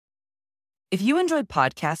If you enjoy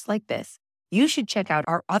podcasts like this, you should check out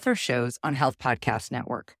our other shows on Health Podcast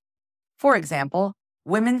Network. For example,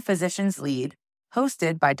 Women Physicians Lead,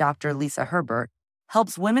 hosted by Dr. Lisa Herbert,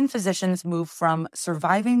 helps women physicians move from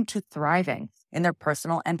surviving to thriving in their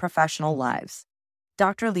personal and professional lives.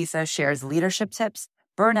 Dr. Lisa shares leadership tips,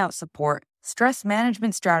 burnout support, stress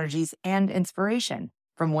management strategies, and inspiration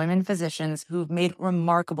from women physicians who've made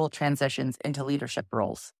remarkable transitions into leadership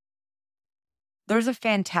roles. There's a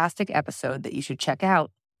fantastic episode that you should check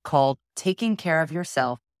out called Taking Care of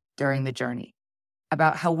Yourself During the Journey,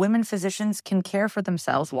 about how women physicians can care for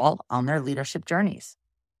themselves while on their leadership journeys.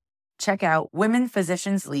 Check out Women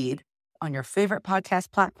Physicians Lead on your favorite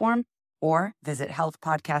podcast platform or visit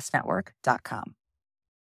healthpodcastnetwork.com.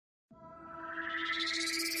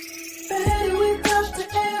 Better with Dr.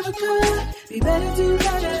 Ericka. Be better, do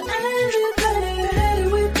better, and live better. Better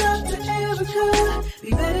with Dr. Ericka. Be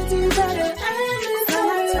better, do better, and live better.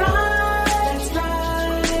 That's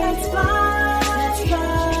right. That's right. That's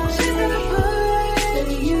right. She's gonna put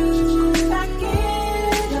you back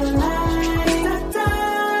in the light. Da, da,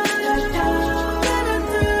 da, da, da, da, da,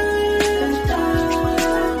 da, da, da,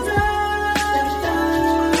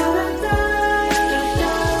 da.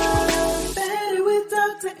 Better with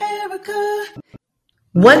Dr. Ericka.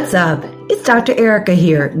 What's up? It's Dr. Ericka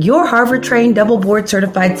here, your Harvard-trained, double-board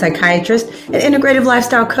certified psychiatrist and integrative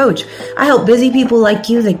lifestyle coach. I help busy people like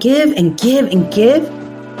you that give and give and give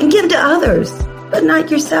and give to others, but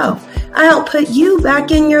not yourself. I help put you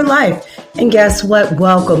back in your life. And guess what?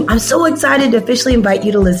 Welcome. I'm so excited to officially invite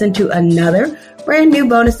you to listen to another brand new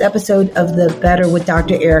bonus episode of the Better with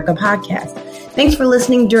Dr. Ericka podcast. Thanks for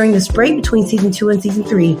listening during this break between season 2 and season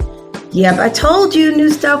 3. Yep, I told you new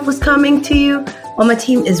stuff was coming to you. While my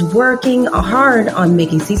team is working hard on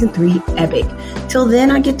making season 3 epic. Till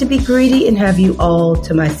then, I get to be greedy and have you all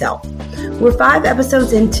to myself. We're 5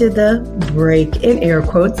 episodes into the break, in air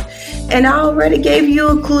quotes, and I already gave you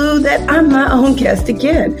a clue that I'm my own guest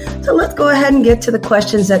again. So let's go ahead and get to the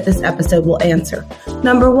questions that this episode will answer.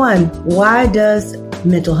 Number 1, why does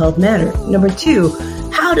mental health matter? Number 2,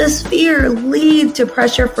 how does fear lead to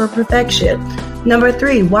pressure for perfection? Number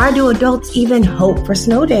 3, why do adults even hope for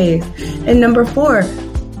snow days? And number 4,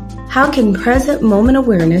 how can present moment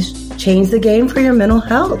awareness change the game for your mental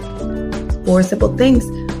health? 4 simple things,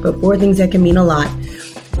 but 4 things that can mean a lot.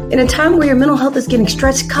 In a time where your mental health is getting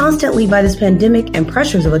stretched constantly by this pandemic and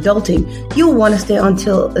pressures of adulting, you'll want to stay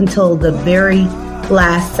until the very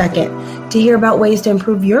last second to hear about ways to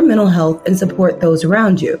improve your mental health and support those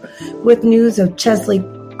around you. With news of Chesley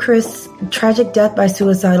Chris' tragic death by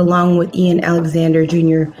suicide, along with Ian Alexander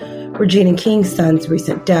Jr., Regina King's son's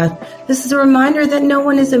recent death, this is a reminder that no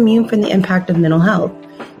one is immune from the impact of mental health.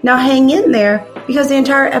 Now hang in there, because the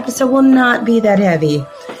entire episode will not be that heavy.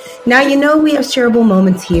 Now you know we have shareable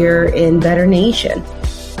moments here in Better Nation.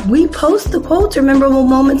 We post the quotes or memorable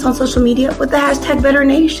moments on social media with the hashtag Better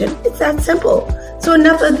Nation. It's that simple. So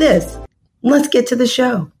enough of this. Let's get to the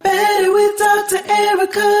show. Better with Dr.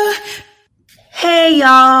 Ericka. Hey,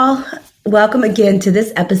 y'all. Welcome again to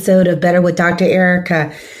this episode of Better with Dr.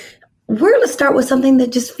 Ericka. We're going to start with something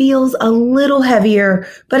that just feels a little heavier,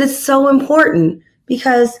 but it's so important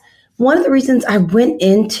because one of the reasons I went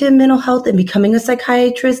into mental health and becoming a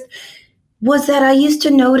psychiatrist was that I used to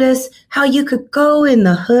notice how you could go in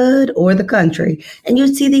the hood or the country and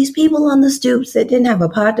you'd see these people on the stoops that didn't have a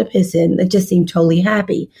pot to piss in that just seemed totally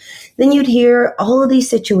happy. Then you'd hear all of these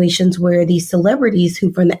situations where these celebrities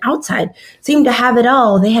who from the outside seemed to have it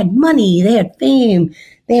all. They had money, they had fame,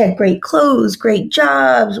 they had great clothes, great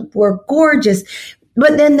jobs, were gorgeous,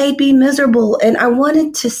 but then they'd be miserable. And I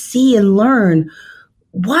wanted to see and learn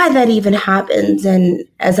why that even happens. And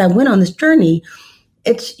as I went on this journey,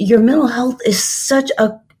 your mental health is such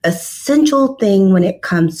a essential thing when it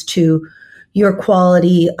comes to your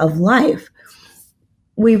quality of life.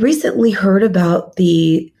 We recently heard about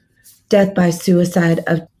the death by suicide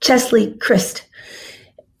of Chesley Chris.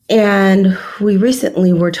 And we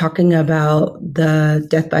recently were talking about the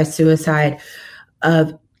death by suicide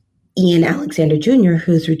of Ian Alexander Jr.,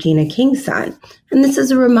 who's Regina King's son. And this is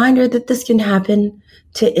a reminder that this can happen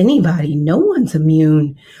to anybody. No one's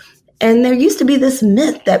immune. And there used to be this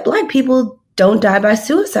myth that Black people don't die by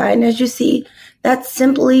suicide. And as you see, that's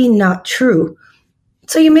simply not true.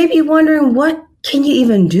 So you may be wondering, what can you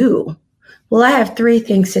even do? Well, I have 3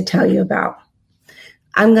 things to tell you about.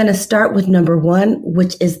 I'm going to start with number 1,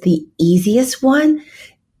 which is the easiest one,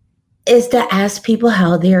 is to ask people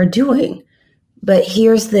how they are doing. But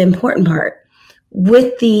here's the important part.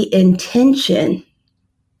 With the intention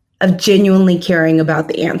of genuinely caring about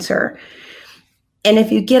the answer. And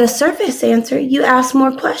if you get a surface answer, you ask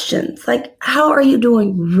more questions like, how are you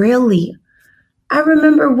doing really? I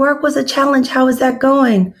remember work was a challenge. How is that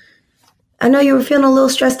going? I know you were feeling a little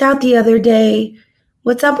stressed out the other day.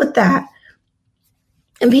 What's up with that?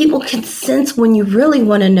 And people can sense when you really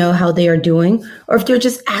want to know how they are doing, or if they're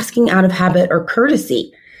just asking out of habit or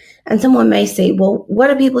courtesy. And someone may say, well,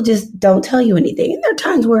 what if people just don't tell you anything? And there are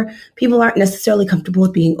times where people aren't necessarily comfortable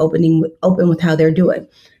with being open with how they're doing.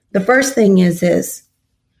 The first thing is,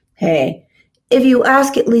 hey, if you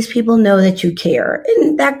ask, at least people know that you care.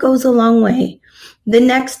 And that goes a long way. The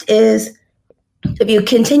next is, if you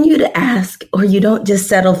continue to ask, or you don't just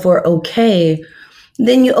settle for okay,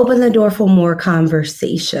 then you open the door for more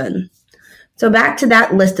conversation. So back to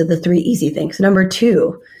that list of the 3 easy things. Number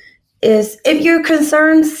 2 is, if you're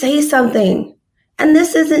concerned, say something. And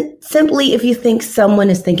this isn't simply if you think someone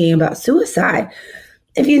is thinking about suicide.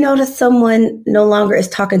 If you notice someone no longer is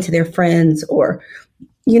talking to their friends, or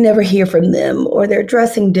you never hear from them, or they're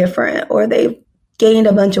dressing different, or they've gained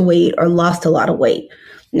a bunch of weight or lost a lot of weight.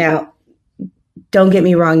 Now, don't get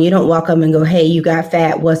me wrong. You don't walk up and go, hey, you got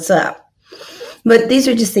fat. What's up? But these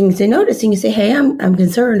are just things to notice. And you say, hey, I'm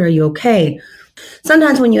concerned. Are you okay?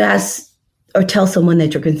 Sometimes when you ask or tell someone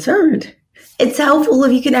that you're concerned, it's helpful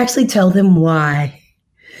if you can actually tell them why.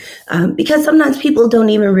 Because sometimes people don't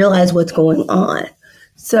even realize what's going on.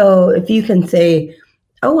 So if you can say,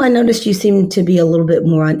 oh, I noticed you seem to be a little bit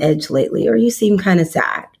more on edge lately, or you seem kind of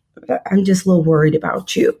sad. I'm just a little worried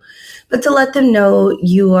about you. But to let them know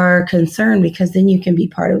you are concerned, because then you can be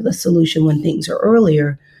part of the solution when things are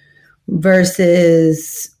earlier,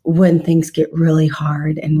 versus when things get really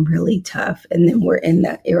hard and really tough, and then we're in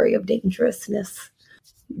that area of dangerousness.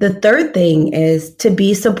 The third thing is to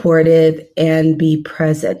be supportive and be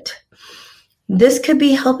present. This could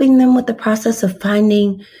be helping them with the process of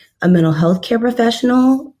finding a mental health care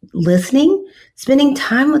professional, listening, spending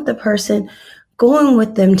time with the person, going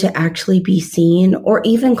with them to actually be seen, or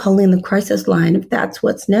even calling the crisis line if that's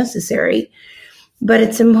what's necessary. But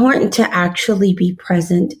it's important to actually be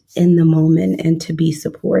present in the moment and to be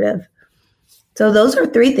supportive. So those are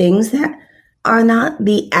 3 things that are not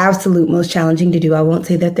the absolute most challenging to do. I won't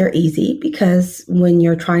say that they're easy, because when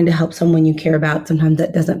you're trying to help someone you care about, sometimes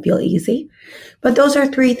that doesn't feel easy. But those are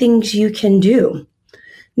 3 things you can do.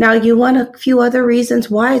 Now, you want a few other reasons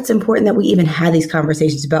why it's important that we even have these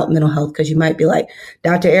conversations about mental health, because you might be like,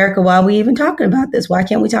 Dr. Ericka, why are we even talking about this? Why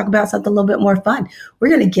can't we talk about something a little bit more fun? We're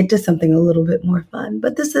going to get to something a little bit more fun.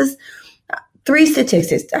 But this is 3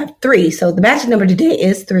 statistics. I have 3. So the magic number today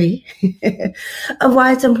is 3 of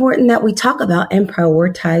why it's important that we talk about and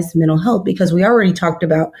prioritize mental health, because we already talked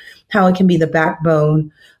about how it can be the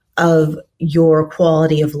backbone of your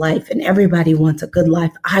quality of life, and everybody wants a good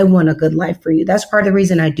life. I want a good life for you. That's part of the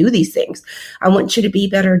reason I do these things. I want you to be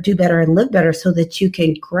better, do better, and live better, so that you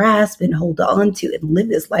can grasp and hold on to and live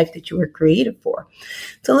this life that you were created for.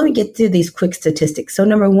 So let me get to these quick statistics. So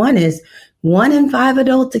number 1 is 1 in 5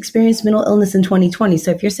 adults experienced mental illness in 2020.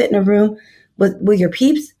 So if you're sitting in a room with your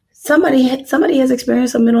peeps, somebody has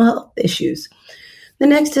experienced some mental health issues. The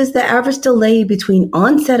next is the average delay between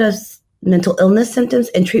onset of mental illness symptoms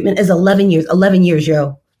and treatment is 11 years. 11 years,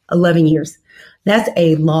 yo. 11 years. That's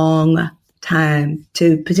a long time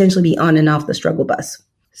to potentially be on and off the struggle bus.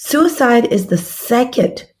 Suicide is the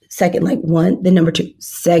second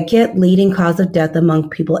leading cause of death among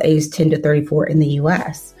people aged 10 to 34 in the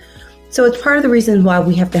U.S. So it's part of the reason why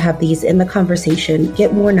we have to have these in the conversation,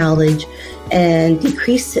 get more knowledge, and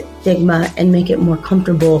decrease stigma and make it more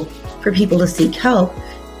comfortable for people to seek help,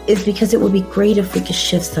 is because it would be great if we could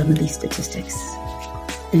shift some of these statistics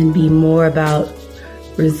and be more about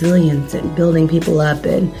resilience and building people up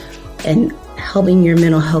and helping your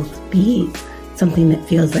mental health be something that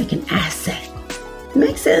feels like an asset. It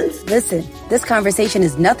makes sense. Listen, this conversation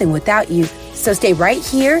is nothing without you, so stay right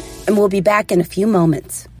here and we'll be back in a few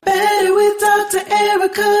moments. Better with Dr.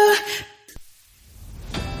 Ericka.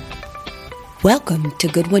 Welcome to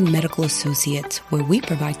Goodwin Medical Associates, where we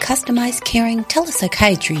provide customized, caring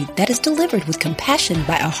telepsychiatry that is delivered with compassion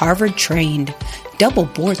by a Harvard-trained, double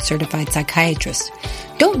board-certified psychiatrist.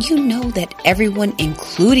 Don't you know that everyone,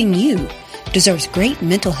 including you, deserves great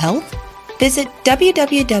mental health? Visit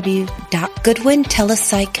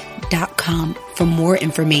www.goodwintelepsych.com for more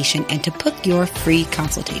information and to book your free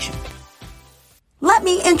consultation. Let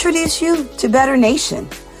me introduce you to Better Nation.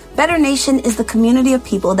 Better Nation is the community of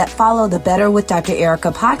people that follow the Better with Dr.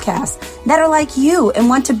 Ericka podcast that are like you and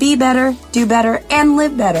want to be better, do better, and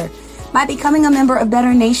live better. By becoming a member of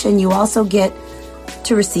Better Nation, you also get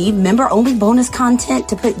to receive member-only bonus content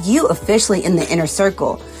to put you officially in the inner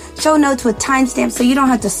circle. Show notes with timestamps so you don't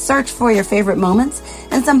have to search for your favorite moments,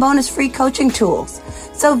 and some bonus free coaching tools.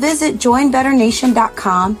 So visit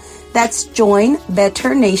joinbetternation.com, That's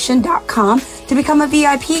joinbetternation.com to become a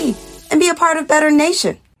VIP and be a part of Better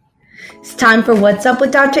Nation. It's time for What's Up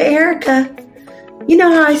with Dr. Ericka. You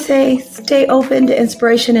know how I say stay open to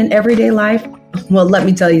inspiration in everyday life? Well, let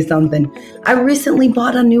me tell you something. I recently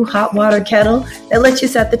bought a new hot water kettle that lets you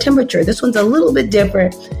set the temperature. This one's a little bit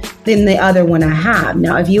different than the other one I have.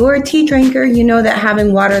 Now, if you are a tea drinker, you know that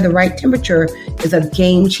having water the right temperature is a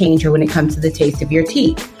game changer when it comes to the taste of your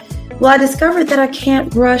tea. Well, I discovered that I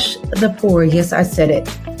can't rush the pour. Yes, I said it.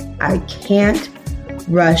 I can't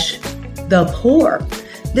rush the pour.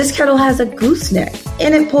 This kettle has a gooseneck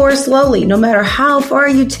and it pours slowly. No matter how far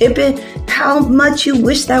you tip it, how much you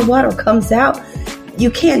wish that water comes out, you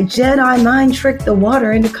can't Jedi mind trick the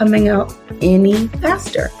water into coming out any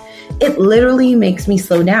faster. It literally makes me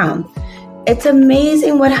slow down. It's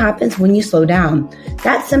amazing what happens when you slow down.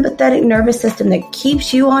 That sympathetic nervous system that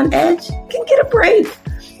keeps you on edge can get a break.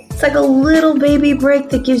 It's like a little baby break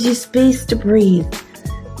that gives you space to breathe.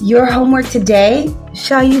 Your homework today,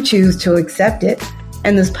 shall you choose to accept it,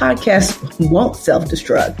 and this podcast won't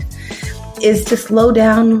self-destruct, is to slow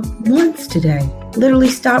down once today. Literally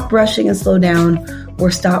stop brushing and slow down, or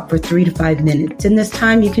stop for 3 to 5 minutes. In this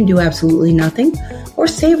time, you can do absolutely nothing, or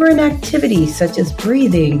savor an activity such as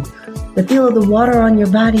breathing, the feel of the water on your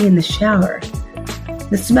body in the shower,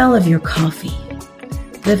 the smell of your coffee,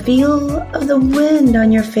 the feel of the wind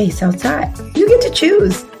on your face outside. You get to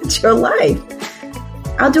choose. It's your life.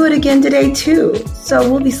 I'll do it again today too,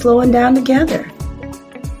 so we'll be slowing down together.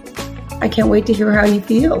 I can't wait to hear how you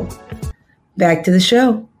feel. Back to the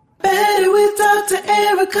show. Better with Dr.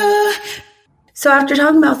 Ericka. So after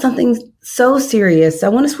talking about something so serious, I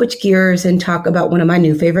want to switch gears and talk about one of my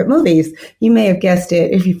new favorite movies. You may have guessed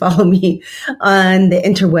it if you follow me on the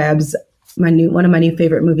interwebs. One of my new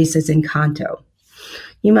favorite movies is Encanto.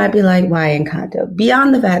 You might be like, why Encanto?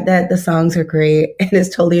 Beyond the fact that the songs are great and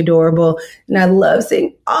it's totally adorable, and I love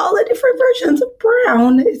seeing all the different versions of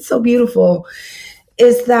brown. It's so beautiful.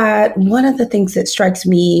 Is that one of the things that strikes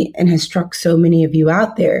me and has struck so many of you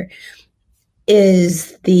out there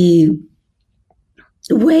is the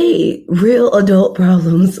way real adult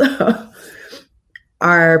problems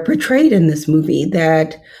are portrayed in this movie,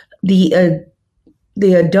 that the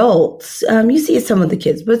adults, you see some of the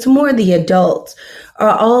kids, but it's more the adults,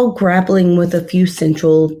 are all grappling with a few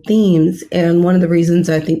central themes. And one of the reasons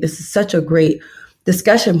I think this is such a great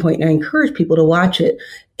discussion point, and I encourage people to watch it,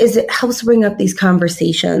 is it helps bring up these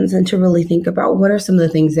conversations and to really think about what are some of the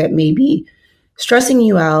things that may be stressing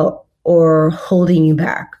you out or holding you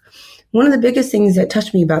back. One of the biggest things that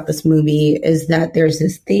touched me about this movie is that there's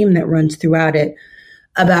this theme that runs throughout it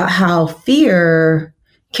about how fear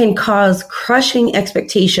can cause crushing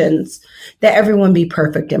expectations that everyone be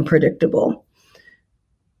perfect and predictable.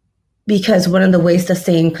 Because one of the ways to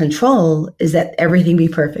stay in control is that everything be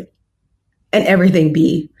perfect and everything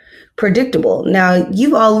be predictable. Now,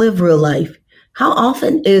 you all live real life. How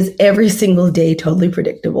often is every single day totally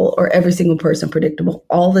predictable, or every single person predictable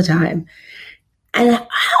all the time? And how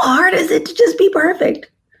hard is it to just be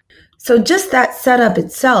perfect? So just that setup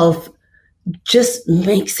itself just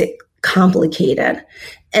makes it complicated.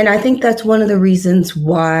 And I think that's one of the reasons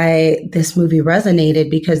why this movie resonated,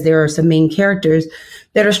 because there are some main characters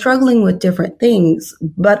that are struggling with different things,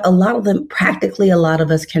 but a lot of them, practically a lot of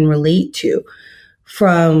us can relate to,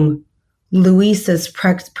 from Luisa's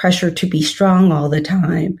pressure to be strong all the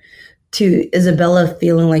time, to Isabella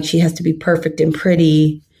feeling like she has to be perfect and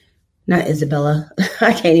pretty. Not Isabella.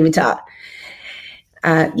 I can't even talk.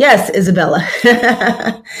 Yes, Isabella.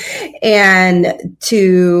 And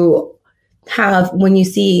to have, when you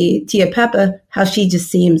see Tia Peppa, how she just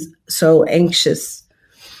seems so anxious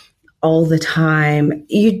all the time.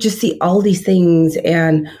 You just see all these things.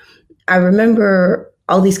 And I remember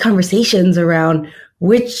all these conversations around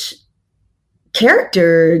which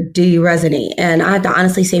character do you resonate? And I have to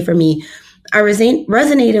honestly say, for me, I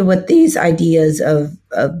resonated with these ideas of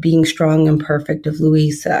being strong and perfect of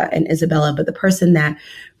Luisa and Isabella, but the person that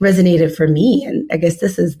resonated for me, and I guess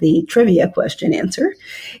this is the trivia question answer,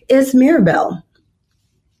 is Mirabelle.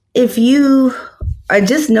 If you are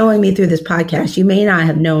just knowing me through this podcast, you may not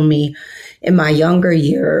have known me in my younger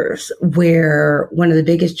years, where one of the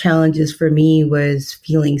biggest challenges for me was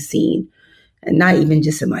feeling seen. And not even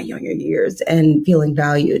just in my younger years, and feeling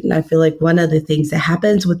valued. And I feel like one of the things that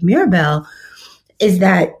happens with Mirabelle is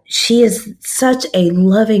that she is such a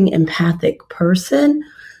loving, empathic person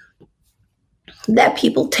that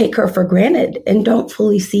people take her for granted and don't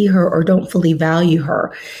fully see her or don't fully value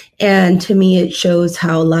her. And to me, it shows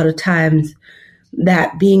how a lot of times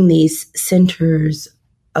that being these centers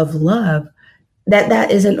of love,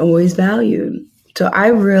 that isn't always valued. So I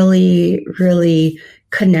really, really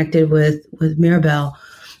connected with Mirabelle.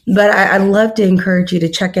 But I'd love to encourage you to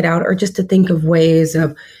check it out, or just to think of ways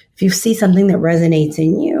of, if you see something that resonates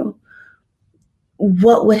in you,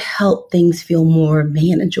 what would help things feel more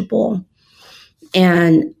manageable?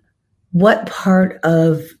 And what part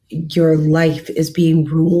of your life is being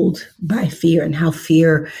ruled by fear, and how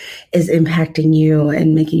fear is impacting you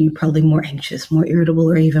and making you probably more anxious, more irritable,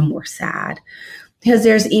 or even more sad? Because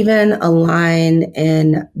there's even a line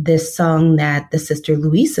in this song that the sister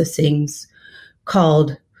Louisa sings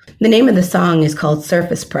called, the name of the song is called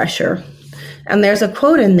Surface Pressure. And there's a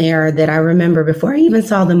quote in there that I remember before I even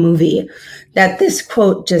saw the movie, that this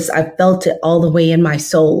quote just, I felt it all the way in my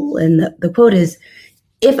soul. And the quote is,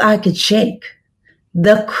 if I could shake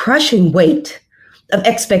the crushing weight of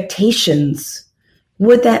expectations,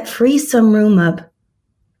 would that free some room up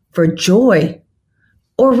for joy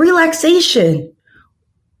or relaxation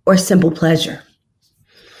or simple pleasure?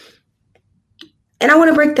 And I want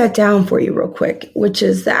to break that down for you real quick, which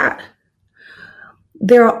is that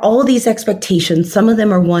there are all these expectations. Some of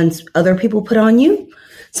them are ones other people put on you.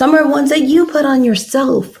 Some are ones that you put on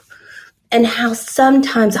yourself. And how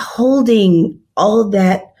sometimes holding all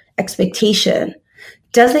that expectation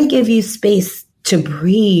doesn't give you space to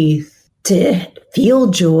breathe, to feel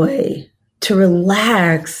joy, to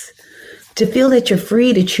relax, to feel that you're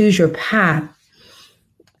free to choose your path.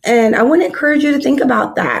 And I want to encourage you to think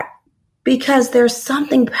about that, because there's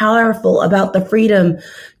something powerful about the freedom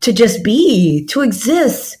to just be, to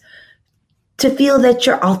exist, to feel that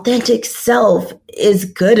your authentic self is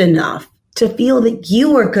good enough, to feel that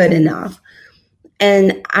you are good enough.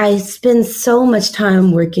 And I spend so much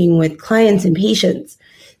time working with clients and patients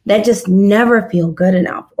that just never feel good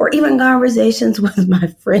enough, or even conversations with my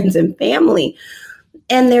friends and family.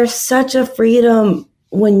 And there's such a freedom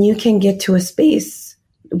when you can get to a space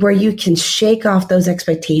where you can shake off those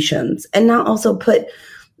expectations and not also put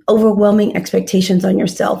overwhelming expectations on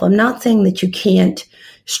yourself. I'm not saying that you can't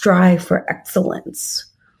strive for excellence,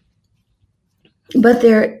 but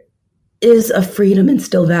there is a freedom in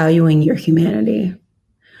still valuing your humanity.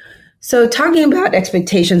 So talking about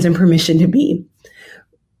expectations and permission to be,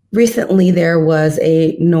 recently there was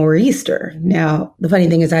a nor'easter. Now, the funny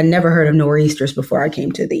thing is I never heard of nor'easters before I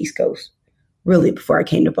came to the East Coast, really before I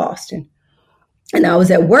came to Boston. And I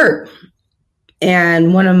was at work,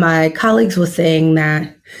 and one of my colleagues was saying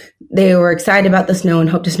that they were excited about the snow and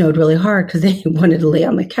hoped it snowed really hard because they wanted to lay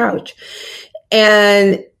on the couch.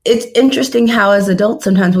 And it's interesting how as adults,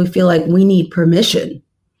 sometimes we feel like we need permission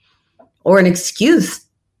or an excuse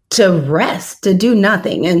to rest, to do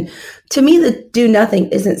nothing. And to me, the do nothing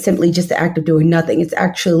isn't simply just the act of doing nothing. It's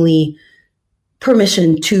actually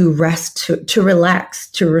permission to rest, to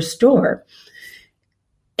relax, to restore.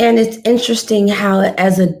 And it's interesting how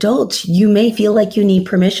as adults, you may feel like you need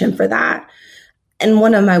permission for that. And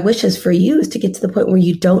one of my wishes for you is to get to the point where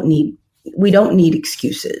we don't need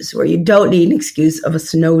excuses, where you don't need an excuse of a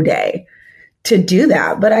snow day to do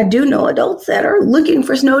that. But I do know adults that are looking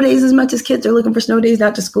for snow days as much as kids are looking for snow days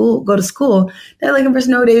not to go to school. They're looking for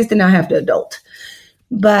snow days to not have to adult.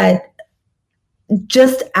 But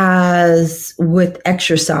just as with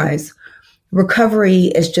exercise, recovery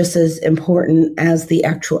is just as important as the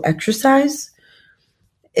actual exercise,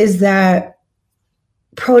 is that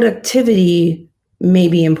productivity may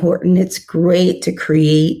be important. It's great to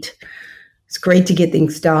create. It's great to get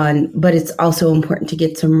things done, but it's also important to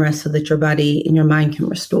get some rest so that your body and your mind can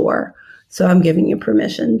restore. So I'm giving you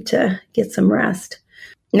permission to get some rest.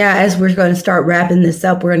 Now, as we're going to start wrapping this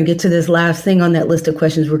up, we're going to get to this last thing on that list of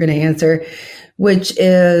questions we're going to answer, which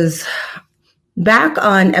is back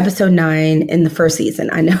on episode 9 in the first season.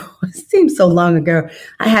 I know it seems so long ago.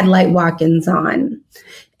 I had Light Watkins on,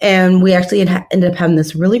 and we actually ended up having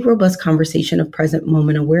this really robust conversation of present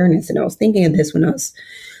moment awareness. And I was thinking of this when I was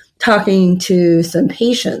talking to some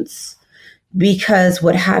patients, because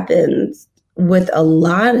what happens with a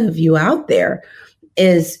lot of you out there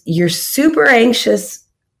is you're super anxious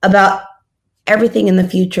about everything in the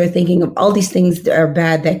future, thinking of all these things that are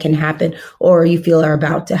bad that can happen or you feel are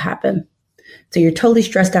about to happen. So you're totally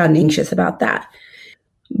stressed out and anxious about that.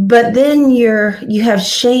 But then you have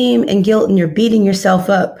shame and guilt, and you're beating yourself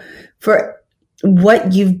up for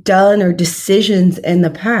what you've done or decisions in the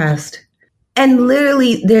past. And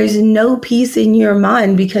literally, there's no peace in your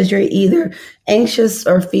mind because you're either anxious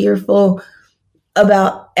or fearful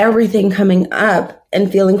about everything coming up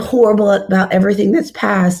and feeling horrible about everything that's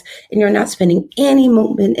past. And you're not spending any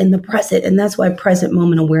moment in the present. And that's why present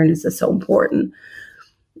moment awareness is so important.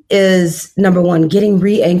 Is number one, getting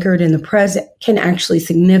re-anchored in the present can actually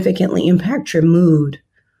significantly impact your mood.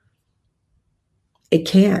 It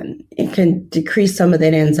can decrease some of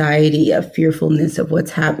that anxiety of fearfulness of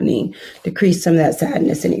what's happening, decrease some of that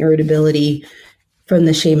sadness and irritability from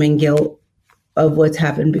the shame and guilt of what's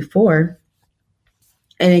happened before.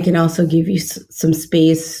 And it can also give you some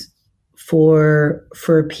space for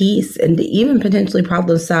peace and to even potentially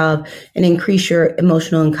problem solve and increase your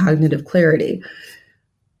emotional and cognitive clarity.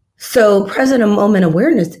 So present moment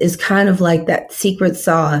awareness is kind of like that secret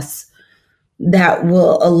sauce that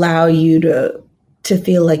will allow you to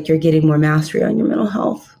feel like you're getting more mastery on your mental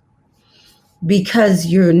health, because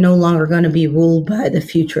you're no longer going to be ruled by the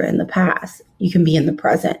future and the past. You can be in the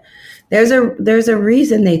present. There's a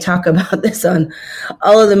reason they talk about this on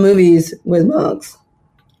all of the movies with monks.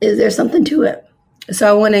 Is there something to it? So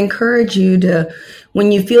I want to encourage you to,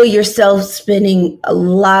 when you feel yourself spending a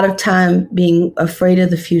lot of time being afraid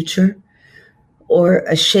of the future or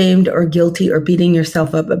ashamed or guilty or beating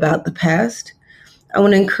yourself up about the past, I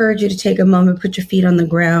want to encourage you to take a moment, put your feet on the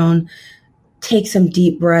ground, take some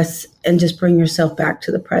deep breaths, and just bring yourself back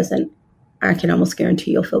to the present. I can almost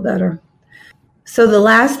guarantee you'll feel better. So the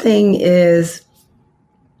last thing is,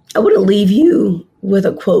 I want to leave you with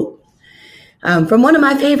a quote from one of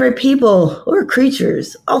my favorite people or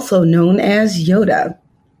creatures, also known as Yoda.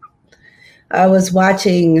 I was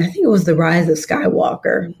watching, I think it was The Rise of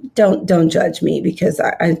Skywalker. Don't judge me, because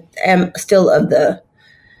I am still of the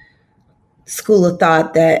school of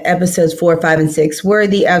thought that episodes 4, 5, and 6 were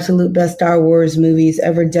the absolute best Star Wars movies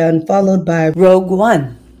ever done, followed by Rogue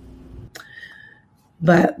One.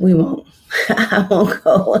 But we won't. I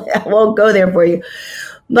won't go there for you.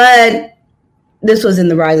 But this was in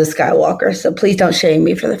The Rise of Skywalker, so please don't shame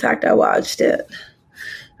me for the fact I watched it.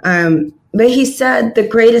 But he said the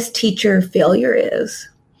greatest teacher failure is.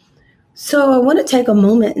 So I want to take a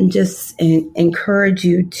moment and just encourage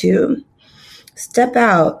you to step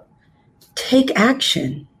out, take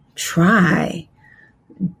action, try,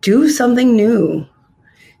 do something new.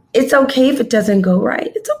 It's okay if it doesn't go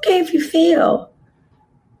right. It's okay if you fail.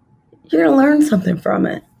 You're going to learn something from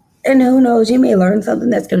it. And who knows, you may learn something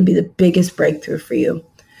that's going to be the biggest breakthrough for you,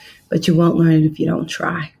 but you won't learn it if you don't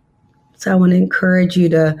try. So I want to encourage you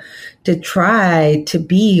to try to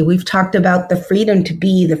be. We've talked about the freedom to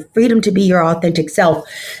be your authentic self.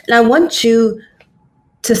 And I want you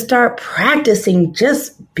to start practicing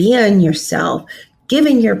just being yourself,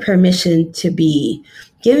 giving your permission to be,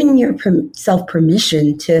 giving yourself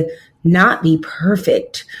permission to not be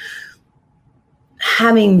perfect,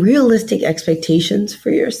 having realistic expectations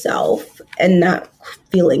for yourself and not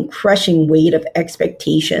feeling crushing weight of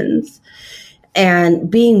expectations, and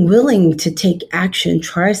being willing to take action,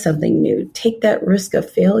 try something new, take that risk of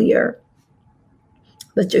failure,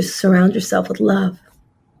 but just surround yourself with love.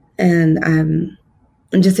 And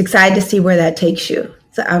I'm just excited to see where that takes you.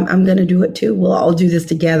 So I'm going to do it too. We'll all do this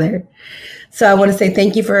together. So I want to say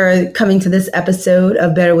thank you for coming to this episode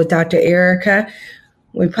of Better with Dr. Ericka.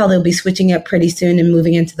 We probably will be switching up pretty soon and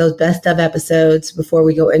moving into those best of episodes before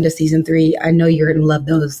we go into season 3. I know you're going to love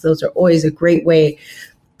those. Those are always a great way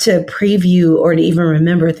to preview or to even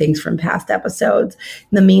remember things from past episodes.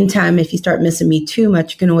 In the meantime, if you start missing me too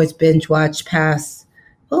much, you can always binge watch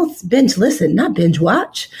it's binge listen, not binge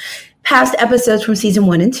watch, past episodes from season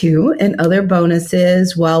 1 and 2 and other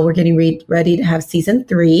bonuses while we're getting ready to have season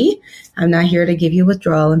 3. I'm not here to give you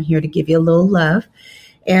withdrawal. I'm here to give you a little love.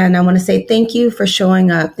 And I want to say thank you for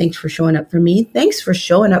showing up. Thanks for showing up for me. Thanks for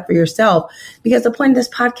showing up for yourself, because the point of this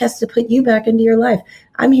podcast is to put you back into your life.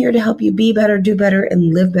 I'm here to help you be better, do better,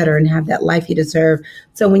 and live better and have that life you deserve.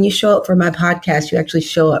 So when you show up for my podcast, you actually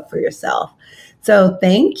show up for yourself. So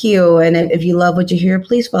thank you. And if you love what you hear,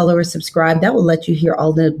 please follow or subscribe. That will let you hear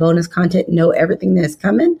all the bonus content, know everything that's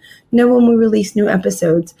coming, know when we release new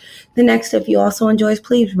episodes. The next, if you also enjoy,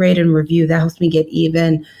 please rate and review. That helps me get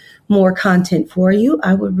even more content for you.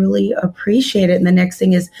 I would really appreciate it. And the next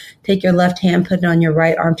thing is take your left hand, put it on your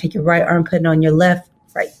right arm, take your right arm, put it on your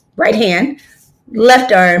right hand,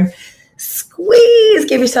 left arm, squeeze,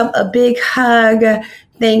 give yourself a big hug.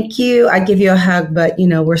 Thank you. I give you a hug, but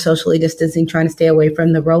we're socially distancing, trying to stay away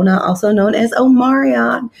from the Rona, also known as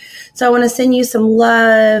Omarion. So I want to send you some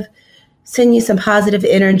love, send you some positive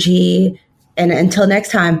energy. And until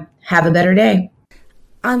next time, have a better day.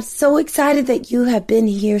 I'm so excited that you have been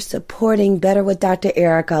here supporting Better with Dr.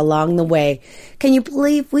 Ericka along the way. Can you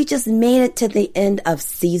believe we just made it to the end of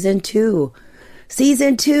season 2?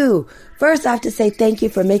 Season 2. First, I have to say thank you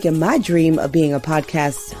for making my dream of being a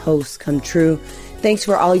podcast host come true. Thanks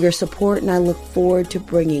for all your support, and I look forward to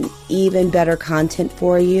bringing even better content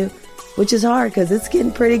for you, which is hard because it's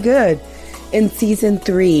getting pretty good, in season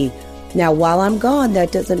 3. Now, while I'm gone,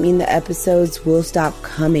 that doesn't mean the episodes will stop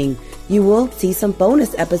coming. you will see some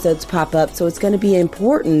bonus episodes pop up, so it's going to be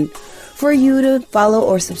important for you to follow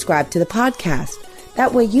or subscribe to the podcast.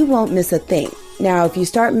 That way you won't miss a thing. Now, if you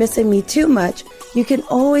start missing me too much, you can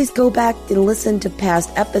always go back and listen to past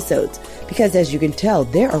episodes, because as you can tell,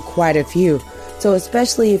 there are quite a few. So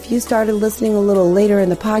especially if you started listening a little later in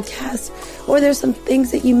the podcast, or there's some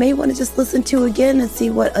things that you may want to just listen to again and see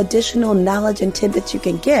what additional knowledge and tidbits you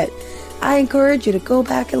can get, I encourage you to go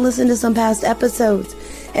back and listen to some past episodes.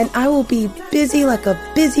 And I will be busy like a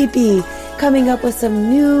busy bee coming up with some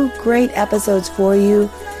new great episodes for you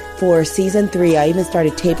for season 3. I even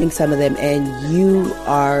started taping some of them, and you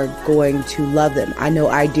are going to love them. I know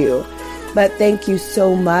I do. But thank you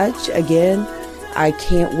so much again. I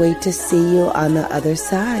can't wait to see you on the other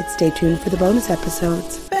side. Stay tuned for the bonus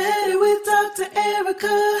episodes. Better with Dr.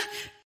 Ericka.